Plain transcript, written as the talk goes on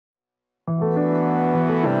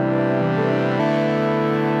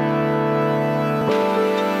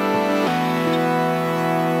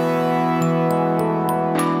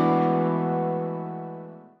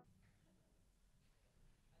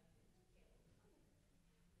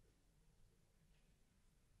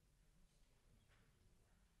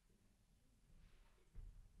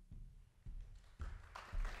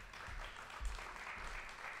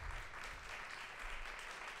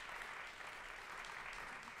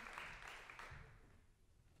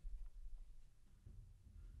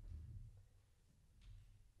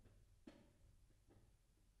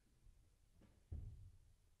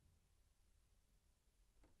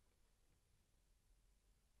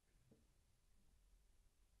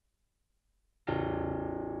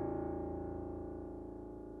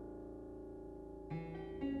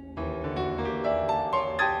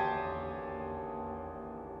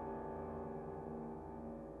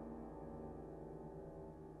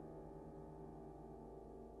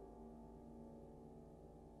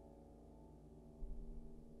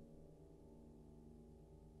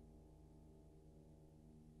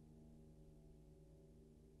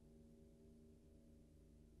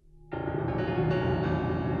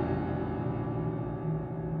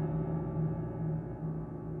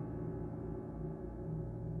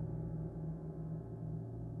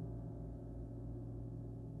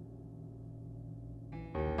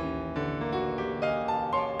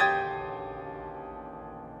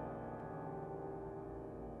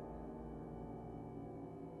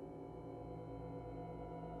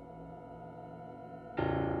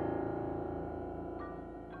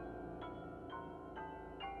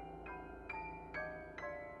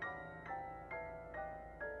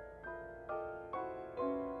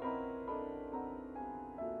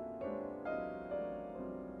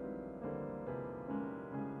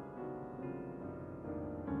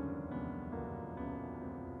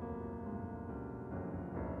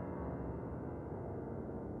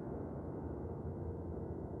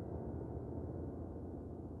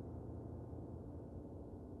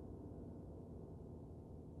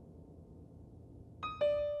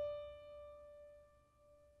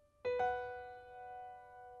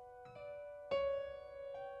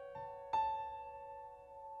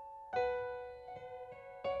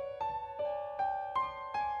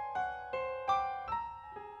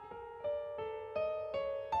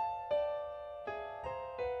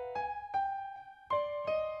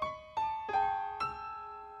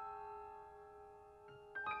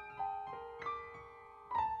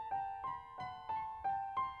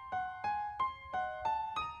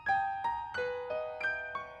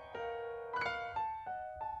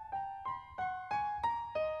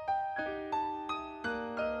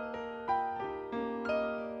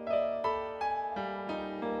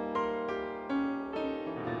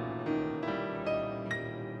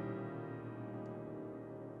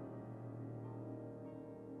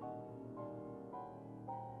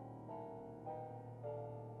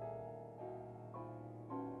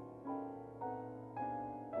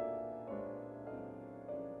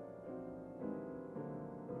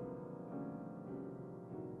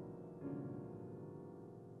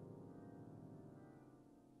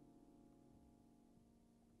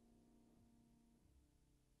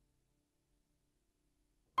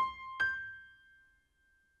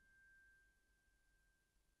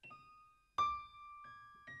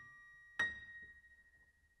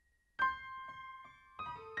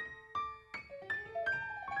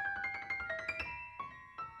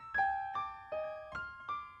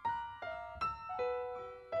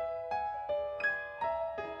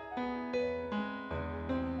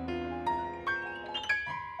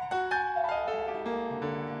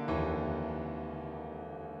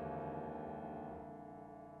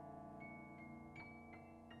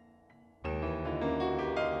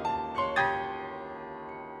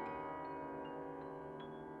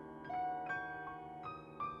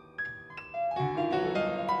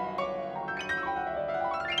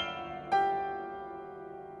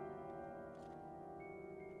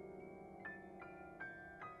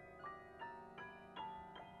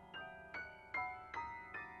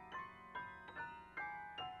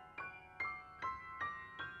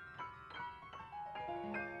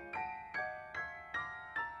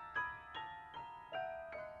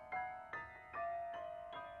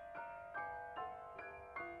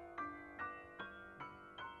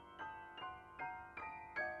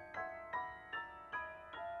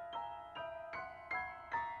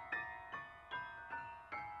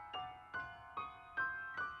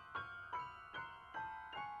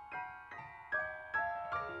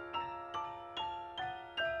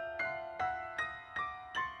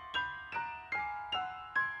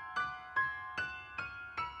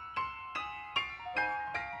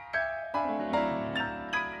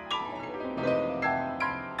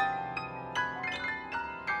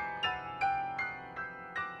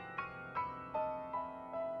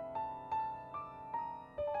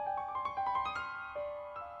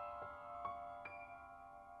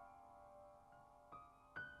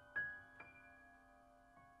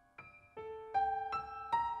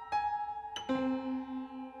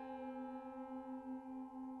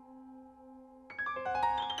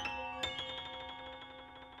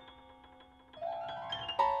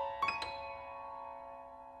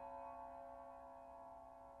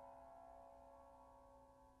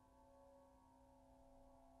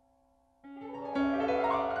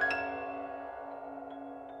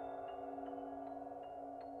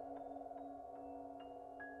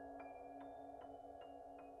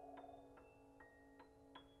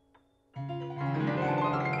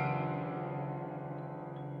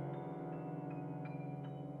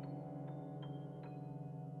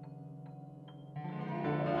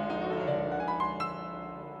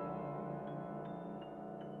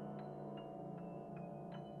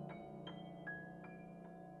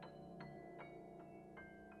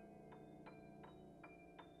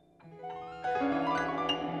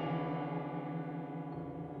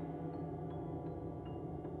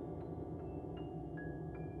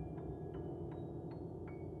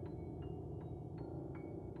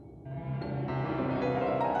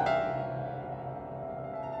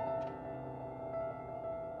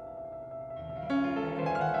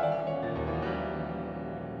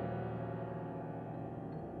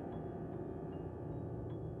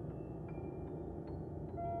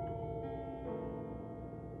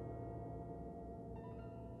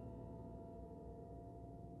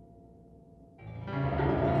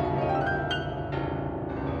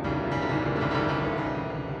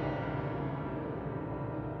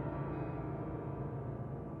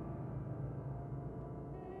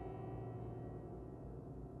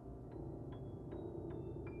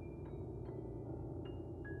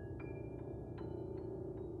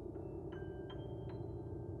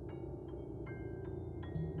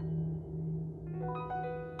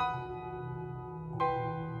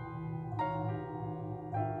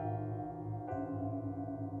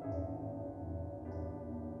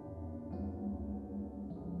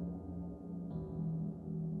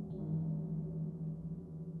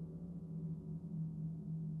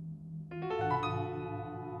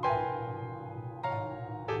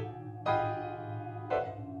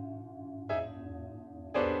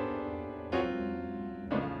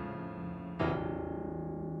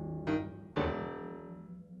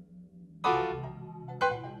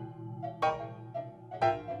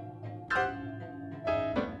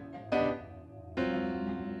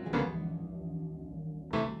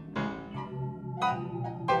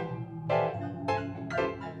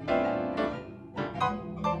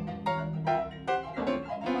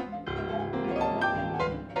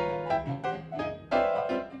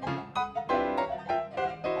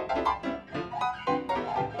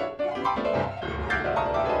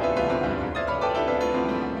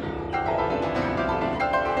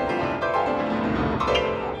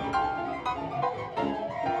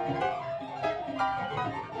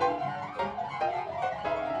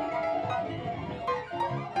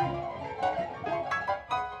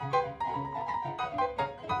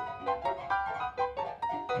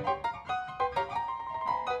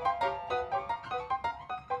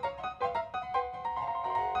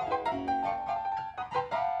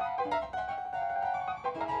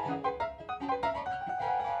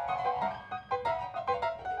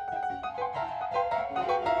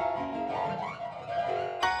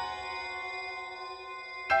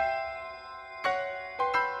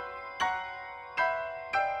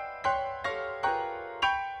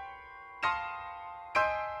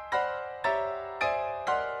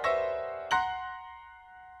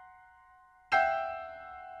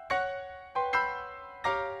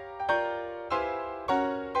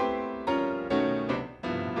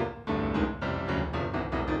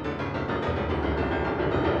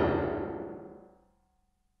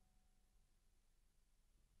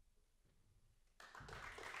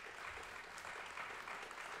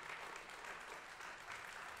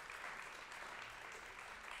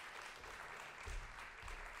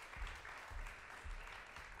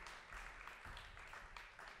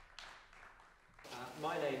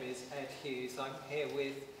My name is Ed Hughes. I'm here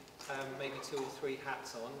with maybe 2 or 3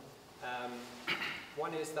 hats on.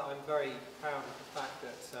 One is that I'm very proud of the fact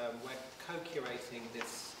that we're co-curating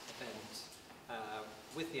this event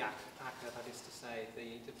with the ACCA, that is to say,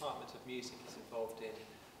 the Department of Music is involved in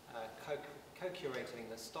co-curating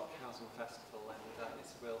the Stockhausen Festival, and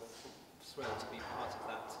it's a real thrill to be part of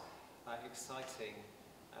that exciting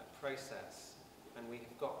process. And we've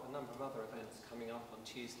got a number of other events coming up on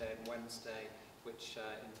Tuesday and Wednesday which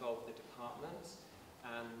involve the department,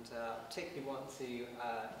 and particularly want to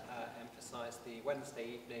emphasise the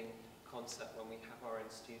Wednesday evening concert when we have our own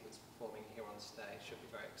students performing here on stage. Should be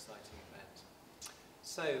a very exciting event.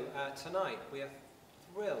 So tonight we are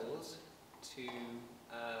thrilled to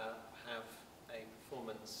have a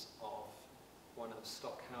performance of one of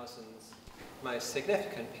Stockhausen's most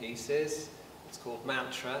significant pieces. It's called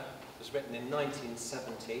Mantra. It was written in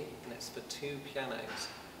 1970, and it's for 2 pianos.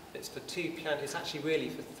 It's for 2 pianos. It's actually really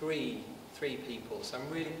for three people. So I'm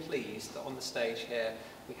really pleased that on the stage here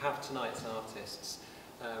we have tonight's artists.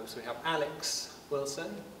 So we have Alex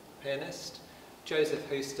Wilson, pianist, Joseph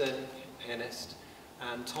Houston, pianist,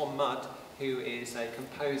 and Tom Mudd, who is a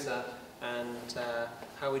composer. And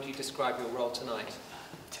how would you describe your role tonight?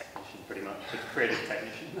 Technician, pretty much. A creative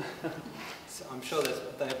technician. So I'm sure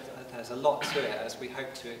there's a lot to it, as we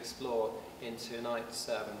hope to explore in tonight's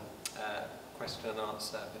question and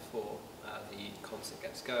answer before the concert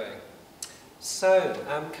gets going. So,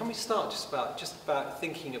 can we start just about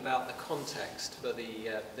thinking about the context for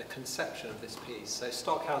the conception of this piece? So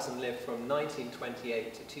Stockhausen lived from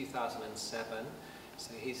 1928 to 2007.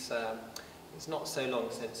 So it's not so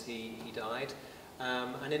long since he died.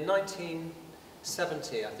 And in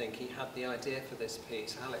 1970, I think, he had the idea for this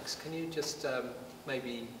piece. Alex, can you just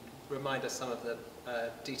maybe remind us some of the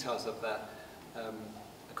details of the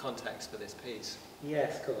context for this piece?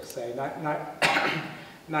 Yes, of course. So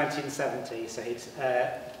 1970, so he'd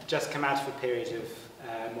just come out of a period of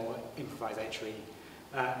more improvisatory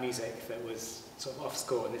music that was sort of off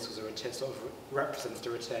score, and this was sort of represents a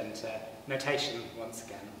return to notation once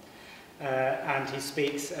again. And he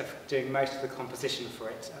speaks of doing most of the composition for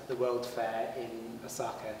it at the World Fair in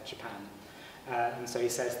Osaka, Japan. And so he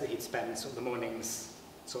says that he'd spend sort of the mornings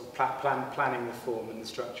sort of planning the form and the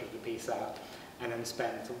structure of the piece out, and then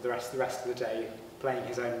spend the rest of the day playing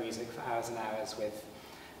his own music for hours and hours with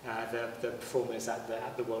the performers at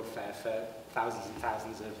the World Fair for thousands and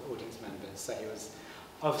thousands of audience members. So he was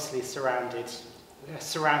obviously surrounded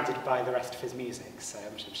by the rest of his music. So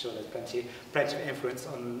I'm sure there's plenty of influence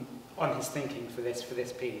on his thinking for this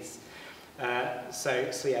piece. So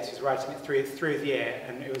yes, he was writing it through the year,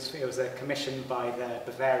 and it was a commission by the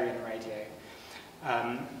Bavarian radio.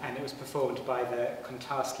 And it was performed by the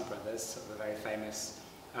Kontarski brothers, sort of a very famous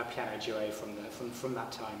piano duo from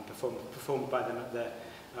that time, performed by them at the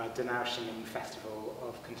Donaueschingen Festival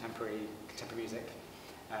of Contemporary Music,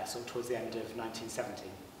 sort of towards the end of 1970.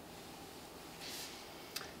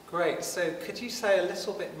 Great. So could you say a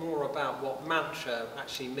little bit more about what mantra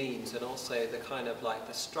actually means, and also the kind of like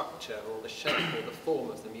the structure or the shape or the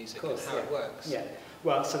form of the music, of course, and how it works? Yeah.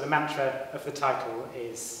 Well, so the mantra of the title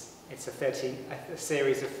is it's a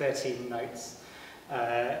series of 13 notes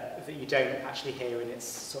that you don't actually hear in its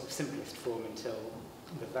sort of simplest form until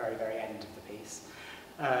the very, very end of the piece.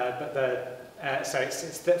 So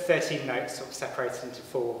it's 13 notes sort of separated into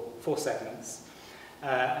four segments.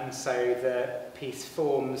 And so the piece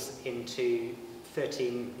forms into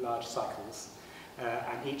 13 large cycles,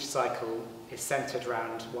 and each cycle is centred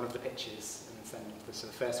around one of the pitches. And then so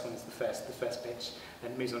the first one is the first pitch,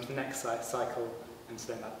 then it moves on to the next cycle, and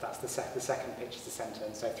so then that's the second pitch is the centre.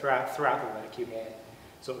 And so throughout the work, you hear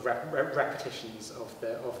sort of repetitions of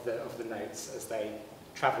the notes as they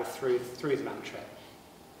travel through the mantra,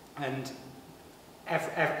 and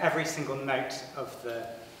every single note of the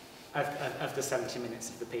 70 minutes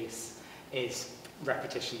of the piece is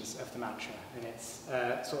repetitions of the mantra, and it's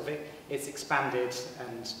it's expanded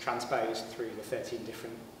and transposed through the 13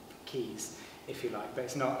 different keys, if you like, but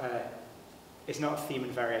it's not a theme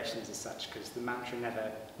and variations as such, because the mantra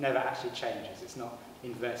never actually changes. It's not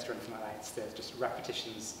inversed or anything like that. It's just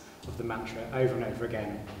repetitions of the mantra over and over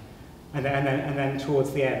again, and then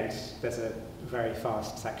towards the end there's a very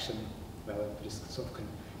fast section where we're just sort of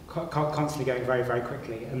constantly going very, very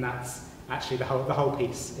quickly, and that's actually the whole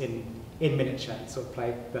piece in miniature. It's sort of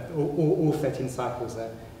played. All 13 cycles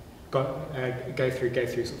go through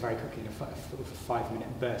sort of very quickly in a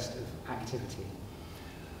 5-minute burst of activity.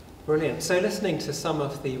 Brilliant. So listening to some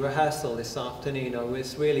of the rehearsal this afternoon, I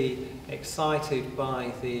was really excited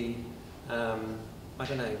by the, I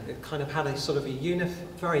don't know, it kind of had a sort of a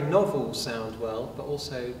very novel sound well, but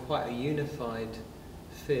also quite a unified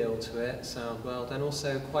feel to it, sound world, and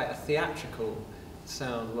also quite a theatrical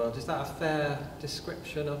sound world. Is that a fair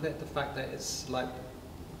description of it? The fact that it's like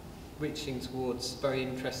reaching towards very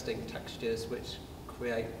interesting textures which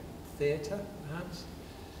create theatre, perhaps?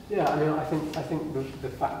 Yeah, I mean, I think the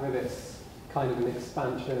fact that it's kind of an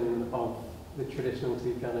expansion of the traditional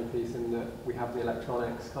two-piano piece in that we have the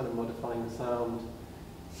electronics kind of modifying the sound,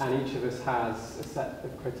 and each of us has a set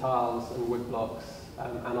of crotales and wood blocks,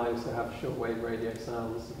 and I also have shortwave radio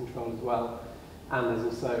sounds to control as well. And there's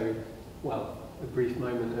also, well, a brief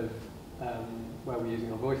moment of where we're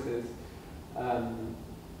using our voices.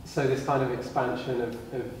 So this kind of expansion of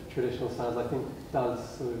traditional sounds, I think,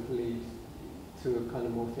 does sort of lead to a kind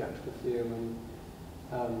of more theatrical feel,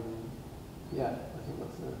 and yeah, I think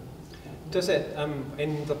that's a... Does it,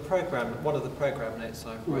 in the programme, one of the programme notes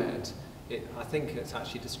I've read, I think it's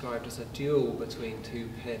actually described as a duel between two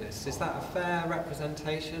pianists. Is that a fair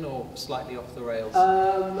representation or slightly off the rails?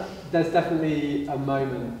 There's definitely a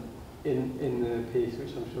moment in the piece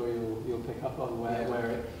which I'm sure you'll pick up on where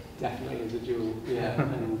it definitely is a duel. Yeah,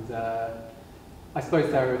 and I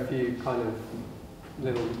suppose there are a few kind of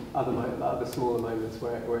little other smaller moments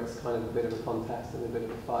where it's kind of a bit of a contest and a bit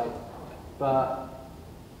of a fight. But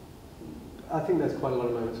I think there's quite a lot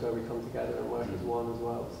of moments where we come together and work as one as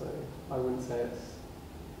well, so I wouldn't say it's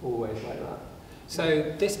always like that.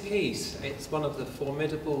 So this piece, it's one of the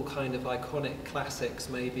formidable kind of iconic classics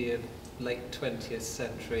maybe of late 20th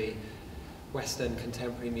century Western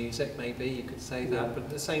contemporary music, maybe you could say that, but at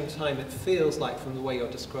the same time it feels like, from the way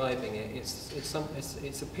you're describing it,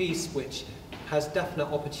 it's a piece which has definite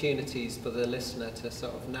opportunities for the listener to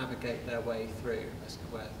sort of navigate their way through,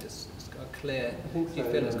 where it's got a clear, you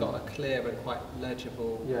feel it's got a clear and quite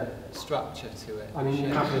legible structure to it. I mean, you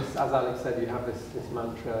have this, as Alex said, you have this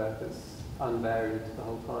mantra that's unvaried the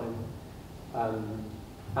whole time,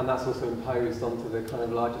 and that's also imposed onto the kind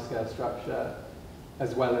of larger scale structure,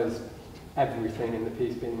 as well as everything in the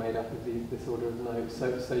piece being made up of this order of notes.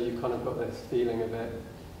 So you kind of got this feeling of it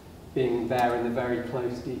being there in the very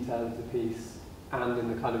close detail of the piece, and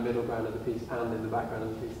in the kind of middle ground of the piece, and in the background of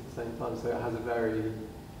the piece at the same time. So it has a very,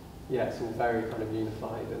 it's all very kind of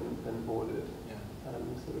unified and ordered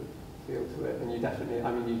sort of feel to it. And you definitely,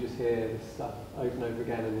 I mean, you just hear this stuff over and over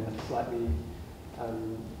again, and it's slightly,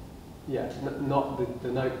 not the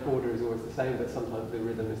note order is always the same, but sometimes the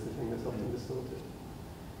rhythm is the thing that's often distorted.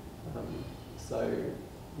 So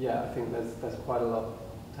yeah, I think there's quite a lot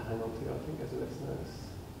to hang on to, I think, as a listener.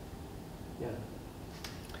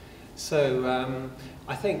 So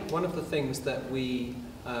I think one of the things that we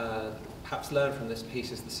perhaps learn from this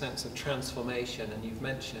piece is the sense of transformation, and you've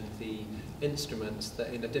mentioned the instruments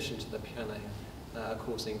that, in addition to the piano,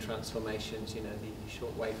 causing transformations, you know, the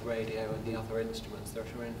shortwave radio and the other instruments that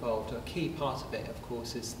are involved. A key part of it, of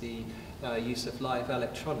course, is the use of live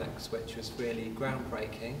electronics, which was really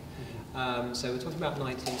groundbreaking. So we're talking about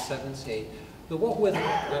 1970. But what were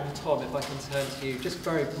Tom, if I can turn to you, just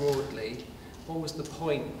very broadly, what was the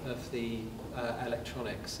point of the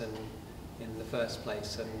electronics in the first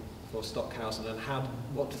place, and for Stockhausen, and how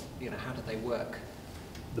did they work?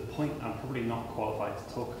 The point I'm probably not qualified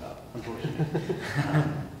to talk about, unfortunately.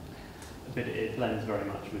 But it blends very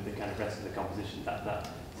much with the kind of rest of the composition. That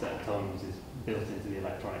set of tones is built into the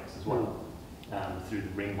electronics as well, through the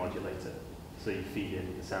ring modulator. So you feed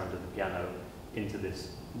in the sound of the piano into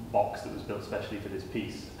this box that was built specially for this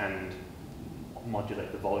piece, and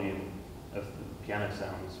modulate the volume of the piano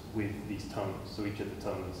sounds with these tones. So each of the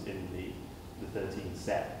tones in the 13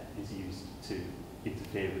 set is used to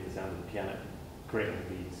interfere with the sound of the piano, creating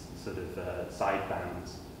these sort of side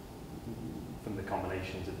bands from the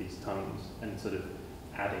combinations of these tones, and sort of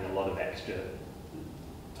adding a lot of extra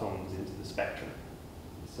tones into the spectrum.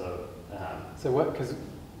 So so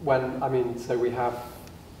we have,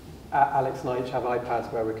 Alex and I each have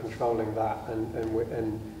iPads where we're controlling that,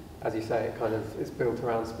 and as you say, it kind of is built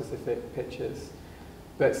around specific pitches.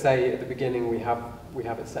 But say at the beginning we have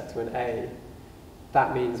it set to an A.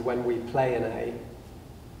 That means when we play an A,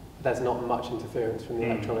 there's not much interference from the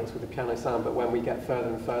electronics with the piano sound, but when we get further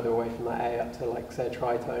and further away from that A up to, like, say, a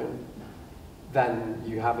tritone, then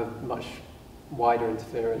you have a much wider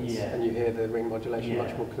interference, and you hear the ring modulation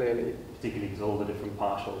much more clearly. Particularly because all the different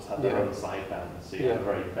partials have their own side bands, so you have a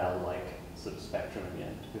very bell-like sort of spectrum in the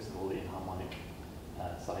end, because of all the inharmonic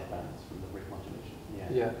side bands from the ring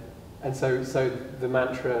modulation. And so the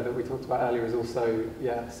mantra that we talked about earlier is also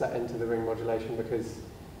set into the ring modulation, because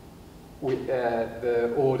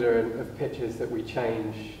the order of pitches that we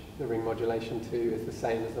change the ring modulation to is the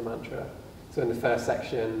same as the mantra. So in the first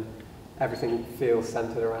section, everything feels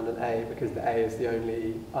centered around an A, because the A is the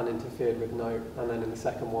only uninterfered with note, and then in the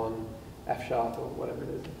second one, F sharp or whatever it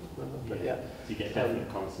is. But yeah. So you get definite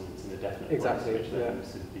consonants and a definite exactly, voice, which yeah. then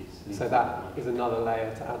moves to the piece. So that is another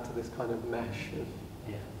layer to add to this kind of mesh of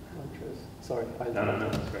mantras. Sorry. No,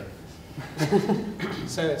 that's great.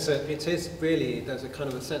 So it is really, there's a kind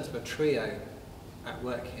of a sense of a trio at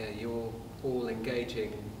work here. You're all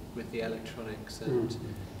engaging with the electronics, and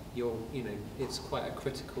it's quite a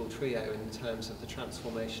critical trio in terms of the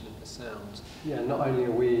transformation of the sound. Yeah, not only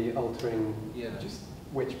are we altering just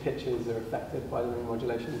which pitches are affected by the ring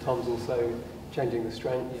modulation, Tom's also changing the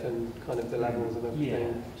strength and kind of the levels of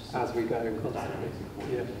everything as we go constantly.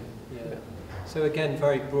 Yeah. So again,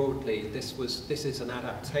 very broadly, this is an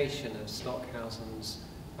adaptation of Stockhausen's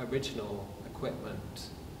original equipment,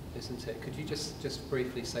 isn't it? Could you just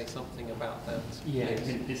briefly say something about that? Yeah, it's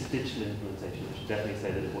a digital implementation. I should definitely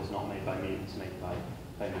say that it was not made by me, it was made by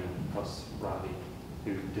because Harvey,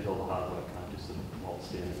 who did all the hard work, and I just sort of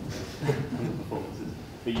waltzed in and the performances.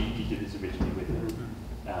 But you did this originally with him,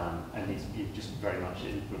 and he just very much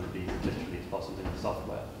implemented these literally as possible in the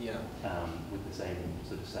software, with the same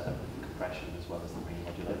sort of setup of compression as well as the ring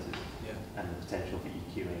modulators, and the potential for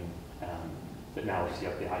EQing. But now obviously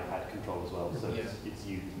you have the iPad control as well, so it's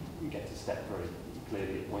you get to step very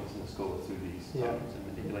clearly at points in the score through these tones and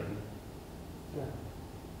manipulate them.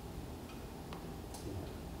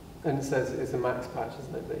 And it says it's a max patch,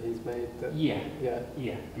 isn't it, that he's made? That Yeah.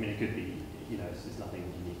 I mean, it could be, it's nothing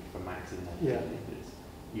unique for Max in that.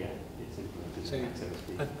 It's implemented so in Max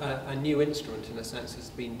MSP. A new instrument, in a sense,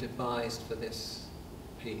 has been devised for this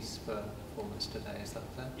piece for performance today. Is that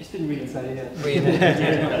fair? It's been really That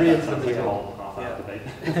sounds like a whole half-hour debate.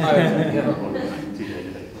 2-day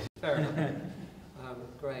debate. Fair enough.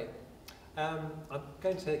 Great. I'm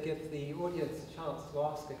going to give the audience a chance to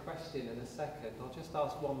ask a question in a second. I'll just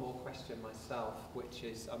ask one more question myself, which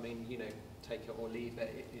is, take it or leave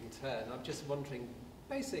it in turn. I'm just wondering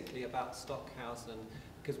basically about Stockhausen,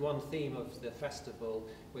 because one theme of the festival,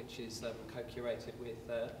 which is co-curated with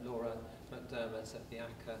Laura McDermott at the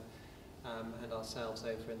ACCA and ourselves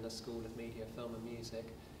over in the School of Media, Film and Music.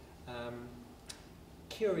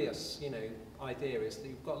 Curious, idea is that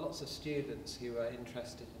you've got lots of students who are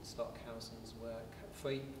interested in Stockhausen's work.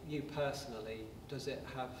 For you personally, does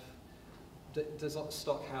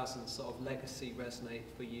Stockhausen's sort of legacy resonate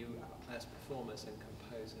for you as performers and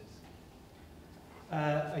composers?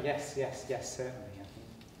 Yes, certainly.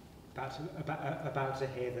 I think about to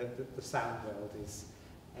hear that the sound world is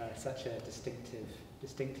such a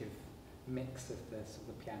distinctive mix of the sort of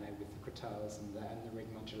the piano with the guitars and the ring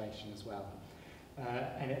modulation as well.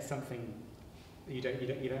 And it's something you don't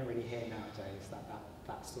really hear nowadays.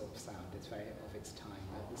 That sort of sound. It's very of its time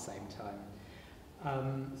at the same time.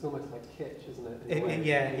 It's almost like kitsch, isn't it?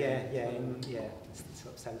 It's the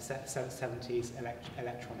sort of 70s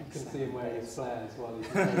electronic. You can see him wearing his flares while he's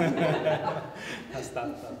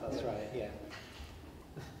that's right.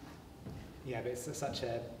 Yeah, but it's such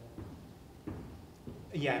a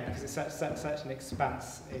because it's such an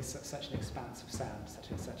expanse. It's such an expanse of sound.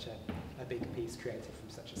 Such a big piece created from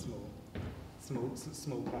such a small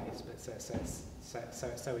place, but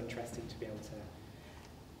so interesting to be able to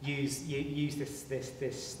use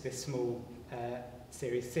this small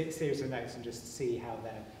series of notes and just see how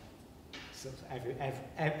they're sort of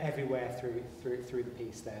everywhere through the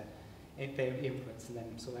piece. They're influenced, and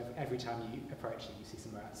then sort of every time you approach it, you see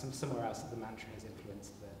somewhere else that the mantra has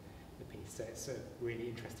influenced the piece. So it's a really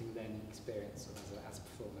interesting learning experience sort of as a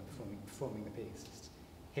performer performing the piece, just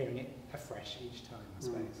hearing it afresh each time, I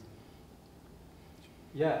suppose.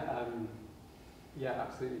 Yeah,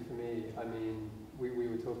 absolutely. For me, I mean, we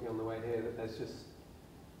were talking on the way here that there's just,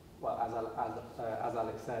 well, as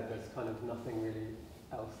Alex said, there's kind of nothing really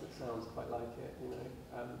else that sounds quite like it,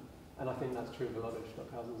 and I think that's true of a lot of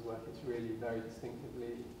Stockhausen's work. It's really very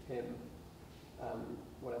distinctively him,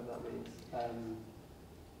 whatever that means.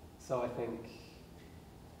 So I think,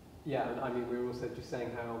 and I mean, we were also just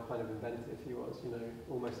saying how kind of inventive he was,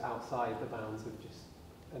 almost outside the bounds of just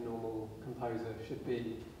a normal composer should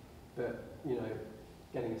be, but,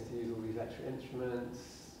 getting us to use all these extra instruments,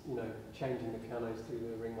 changing the pianos through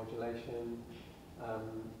the ring modulation,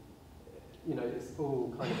 it's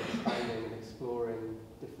all kind of expanding and exploring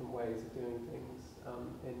different ways of doing things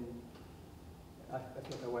I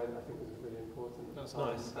think a way that I think was really important. That's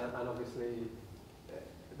nice. And obviously,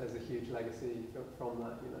 there's a huge legacy from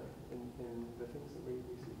that, in the things that we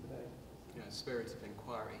see today. Spirit of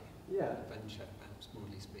inquiry. Adventure, perhaps,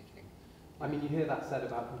 broadly speaking. I mean, you hear that said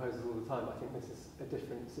about composers all the time, but I think this is a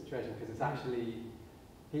different situation because it's actually,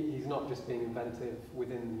 he's not just being inventive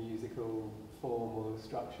within the musical form or the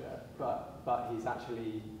structure, but he's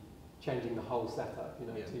actually changing the whole setup, you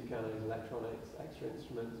know, Yeah. 2 pianos, electronics, extra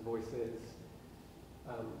instruments, voices,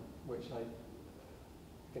 which I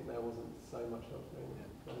think there wasn't so much of going on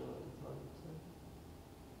at the time. So.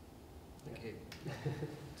 Thank you.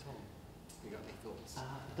 Tom, you got any thoughts? I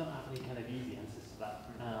don't have any kind of easy answers to that.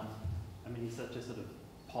 I mean, he's such a sort of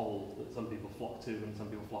pole that some people flock to and some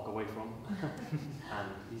people flock away from. And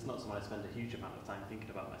he's not someone I spend a huge amount of time thinking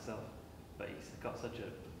about myself, but he's got such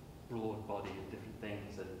a broad body of different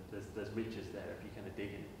things, and there's riches there if you kind of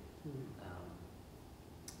dig in.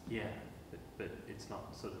 Yeah, but it's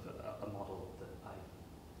not sort of a model that I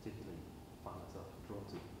particularly find myself drawn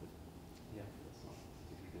to. But yeah, that's not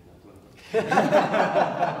particularly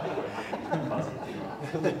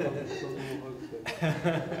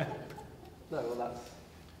good. No, well, that's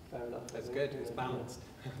fair enough. That's good, it's balanced.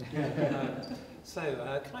 So,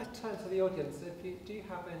 can I turn to the audience? Do you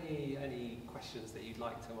have any questions that you'd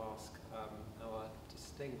like to ask our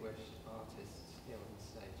distinguished artists here on the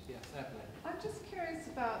stage? Yes, Evelyn. I'm just curious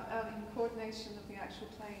about coordination of the actual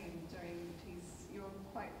playing during the piece. You're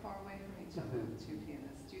quite far away from each other, the two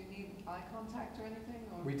pianists. Do you need eye contact or anything?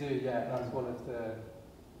 Or? We do, yeah. That's one of the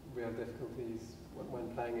real difficulties when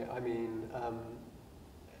playing it. I mean,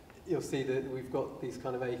 you'll see that we've got these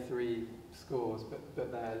kind of A3 scores,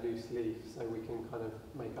 but they're loose leaf, so we can kind of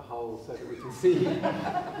make a hole so that we can see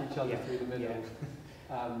each other through the middle. Yeah.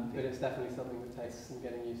 But it's definitely something that takes some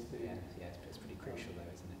getting used to. Yeah, it's pretty crucial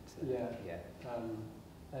though, isn't it? Yeah.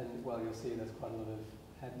 And well, you'll see there's quite a lot of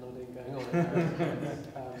head nodding going on at various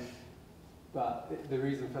points. But the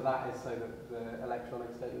reason for that is so that the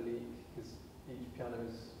electronics don't leak, because each piano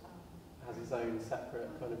has its own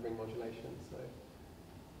separate kind of ring modulation. So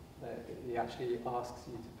he actually asks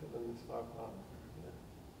you to put them this far apart.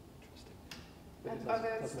 Yeah. And are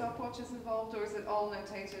there stopwatches involved, or is it all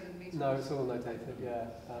notated and meters? No, it's all notated,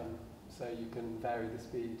 yeah. So you can vary the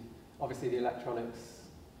speed. Obviously the electronics,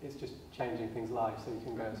 it's just changing things live, so you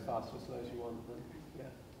can go as fast or slow as you want. And, yeah.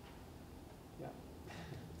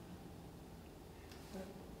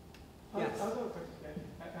 Yes. I've got a question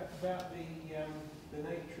about the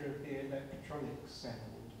nature of the electronic sound,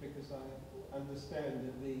 because I understand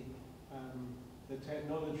that the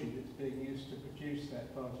technology that's being used to produce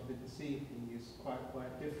that part of it this evening is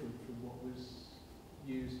quite different from what was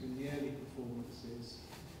used in the early performances.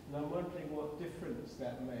 And I'm wondering what difference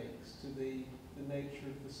that makes to the nature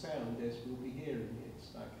of the sound as we'll be hearing it,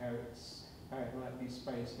 like how it might be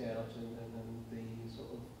spaced out and the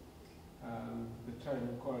sort of the tone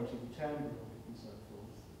and quality of the timbre of it and so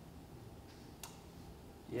forth.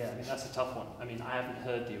 Yeah, I mean, that's a tough one. I mean, I haven't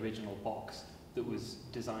heard the original box that was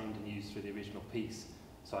designed and used for the original piece,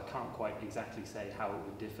 so I can't quite exactly say how it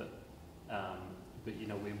would differ. But you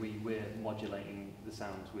know, we're modulating the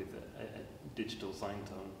sounds with a digital sine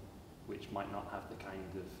tone, which might not have the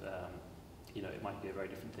kind of, you know, it might be a very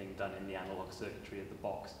different thing done in the analog circuitry of the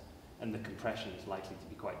box, and the compression is likely to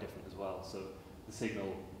be quite different as well. So the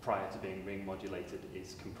signal prior to being ring modulated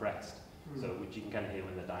is compressed, so which you can kind of hear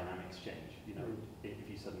when the dynamics change. You know, if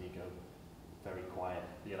you suddenly go very quiet,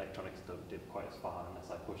 the electronics don't dip quite as far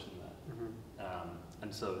unless I push them there.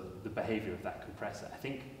 And so the behaviour of that compressor, I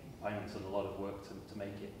think Hyman's done a lot of work to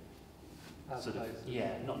make it sort of,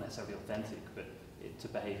 not necessarily authentic, but to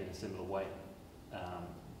behave in a similar way.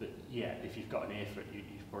 But yeah, if you've got an ear for it,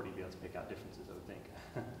 you'd probably be able to pick out differences, I would think.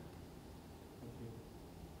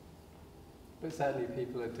 But certainly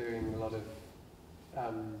people are doing a lot of,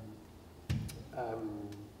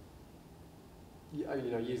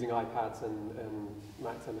 you know, using iPads and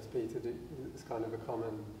Macs MSP to do. It's kind of a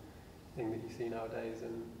common thing that you see nowadays,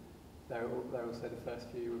 and they're also the first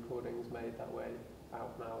few recordings made that way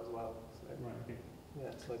out now as well. So, Right.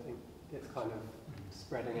 yeah, so I think it's kind of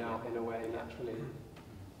spreading out in a way naturally.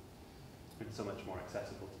 It's been so much more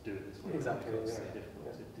accessible to do it this way. Exactly, It's so yeah.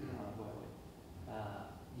 difficult to do the hardware way.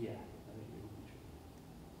 Yeah, I think it would be true.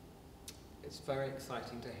 It's very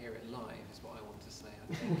exciting to hear it live, is what I want to say.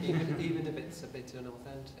 I think, even if it's a bit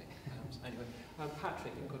unauthentic. Anyway,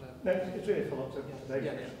 Patrick, you've got a... No, it's really a follow-up to today's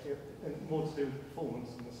Yeah. question, and more to do with the performance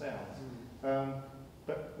and the sounds.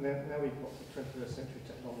 But now we've got the 21st century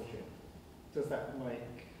technology. Does that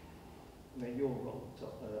make your role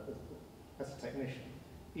as a technician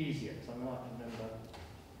easier? Because I mean, I can remember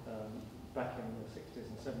back in the 60s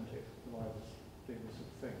and 70s when I was doing this sort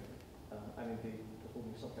of thing, and indeed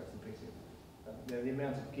performing Stockhausen pieces. The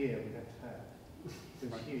amount of gear we had to have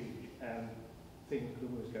was huge, and things could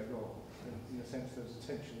always go wrong. And in a sense, there was a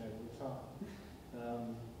tension there all the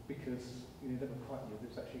time, because you never quite knew if it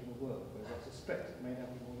was actually going to work. Whereas I suspect it may now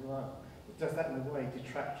be more reliable. But does that, in a way,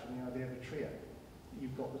 detract from the idea of a trio?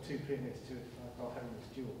 You've got the two pianists who are having this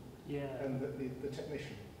duel, Yeah. and the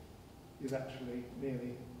technician. is actually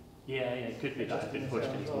merely Yeah, it could be that. It's been pushed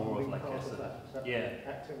into more of like a sort of,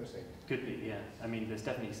 activity. Could be, yeah. I mean, there's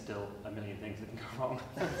definitely still a million things that can go wrong.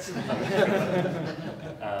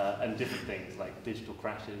 And different things like digital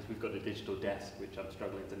crashes. We've got a digital desk, which I'm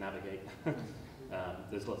struggling to navigate.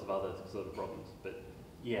 There's lots of other sort of problems. But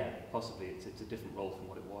yeah, possibly it's a different role from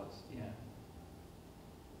what it was, yeah.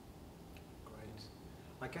 Great.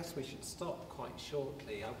 I guess we should stop quite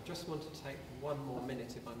shortly. I just want to take one more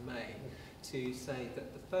minute, if I may, to say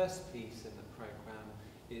that the first piece in the programme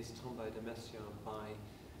is Tombeau de Messiaen by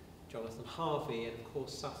Jonathan Harvey, and of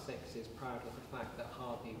course Sussex is proud of the fact that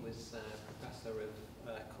Harvey was Professor of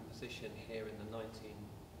Composition here in the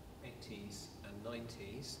 1980s and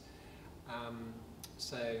 90s.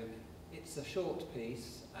 So it's a short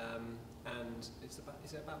piece, and it's about,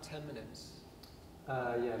 is it about 10 minutes?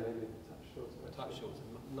 Yeah, maybe a touch shorter. Touch shorter,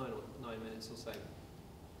 9 minutes or so.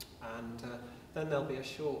 And then there'll be a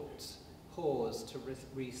short pause to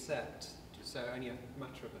reset, so only a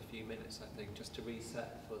matter of a few minutes, I think, just to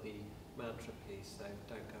reset for the mantra piece, so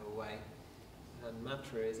don't go away. And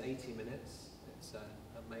mantra is 80 minutes. It's an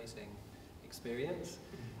amazing experience.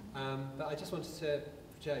 But I just wanted to,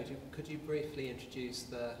 Joe, could you briefly introduce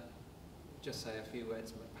just say a few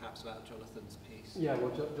words perhaps about Jonathan's piece? Yeah, well,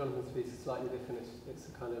 Jonathan's piece is slightly different. It's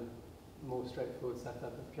a kind of more straightforward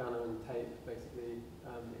setup of piano and tape, basically,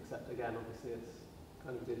 except again, obviously, it's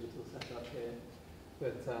kind of digital setup here.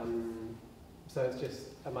 But so it's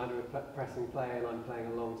just a matter of pressing play, and I'm playing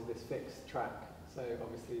along to this fixed track. So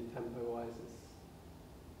obviously, tempo-wise, it's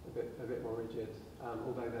a bit more rigid.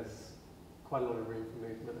 Although there's quite a lot of room for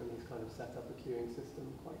movement, and he's kind of set up a cueing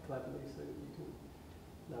system quite cleverly so that you can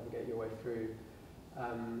navigate your way through.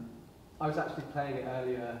 I was actually playing it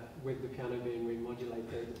earlier with the piano being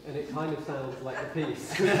remodulated, and it kind of sounds like a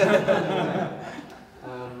piece.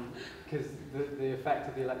 Because the effect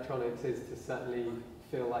of the electronics is to certainly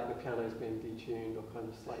feel like the piano is being detuned or kind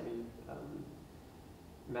of slightly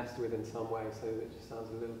messed with in some way, so that it just sounds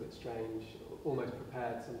a little bit strange, almost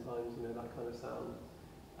prepared sometimes, you know, that kind of sound.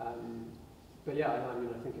 But yeah, I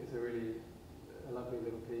mean, I think it's a lovely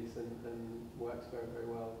little piece and works very, very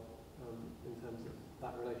well in terms of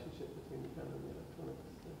that relationship between the piano and the electronics.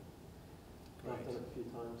 So I've done it a few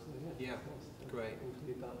times, so yeah, it's nice to great.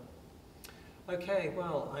 include that. Okay,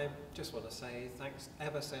 well, I just want to say thanks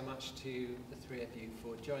ever so much to the three of you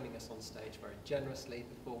for joining us on stage very generously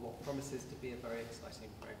before what promises to be a very exciting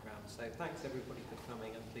programme. So thanks everybody for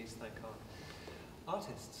coming, and please thank our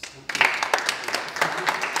artists. Thank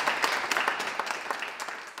you.